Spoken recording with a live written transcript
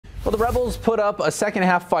Well, the Rebels put up a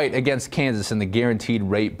second-half fight against Kansas in the Guaranteed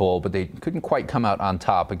Rate Bowl, but they couldn't quite come out on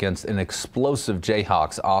top against an explosive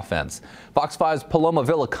Jayhawks offense. Fox 5's Paloma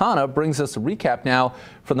Villicana brings us a recap now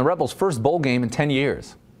from the Rebels' first bowl game in 10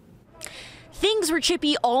 years. Things were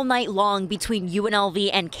chippy all night long between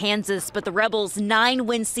UNLV and Kansas, but the Rebels'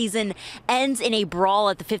 9-win season ends in a brawl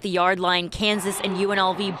at the 50-yard line. Kansas and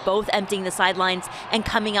UNLV both emptying the sidelines and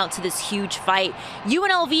coming out to this huge fight.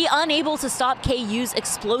 UNLV unable to stop KU's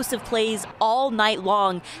explosive plays all night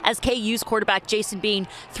long as KU's quarterback Jason Bean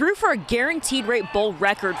threw for a Guaranteed Rate Bowl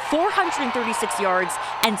record 436 yards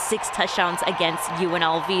and 6 touchdowns against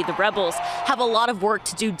UNLV. The Rebels have a lot of work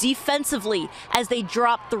to do defensively as they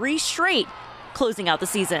drop 3 straight, closing out the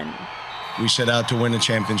season. We set out to win a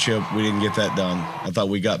championship. We didn't get that done. I thought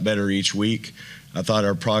we got better each week. I thought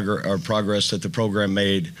our progress that the program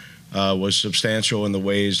made was substantial in the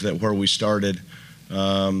ways that where we started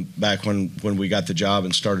back when we got the job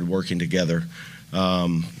and started working together.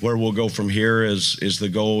 Where we'll go from here is the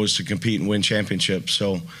goal is to compete and win championships.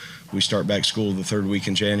 So we start back school the 3rd week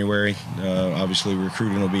in January. Obviously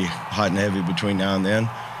recruiting will be hot and heavy between now and then,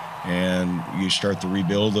 and you start the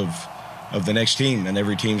rebuild of the next team, and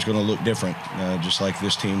every team's going to look different. Just like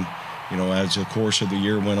this team, as the course of the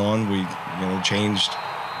year went on, we, changed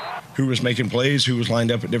who was making plays, who was lined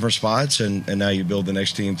up at different spots, and now you build the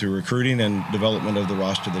next team through recruiting and development of the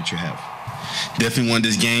roster that you have. Definitely won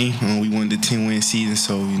this game. We won the 10-win season,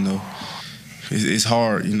 so, it's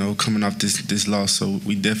hard, coming off this loss. So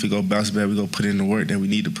we definitely go bounce back. We go put in the work that we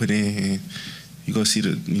need to put in, and you go see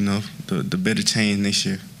the better change next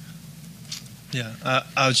year. Yeah,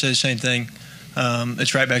 I would say the same thing.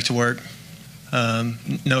 It's right back to work.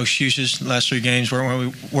 No excuses. The last 3 games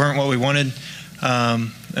weren't what we wanted,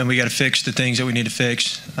 and we got to fix the things that we need to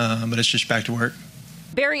fix. But it's just back to work.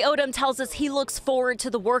 Barry Odom tells us he looks forward to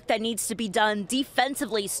the work that needs to be done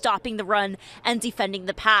defensively, stopping the run and defending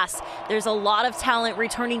the pass. There's a lot of talent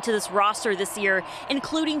returning to this roster this year,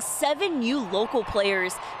 including 7 new local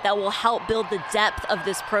players that will help build the depth of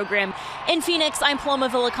this program. In Phoenix, I'm Paloma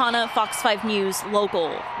Villicana, Fox 5 News, local,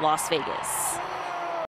 Las Vegas.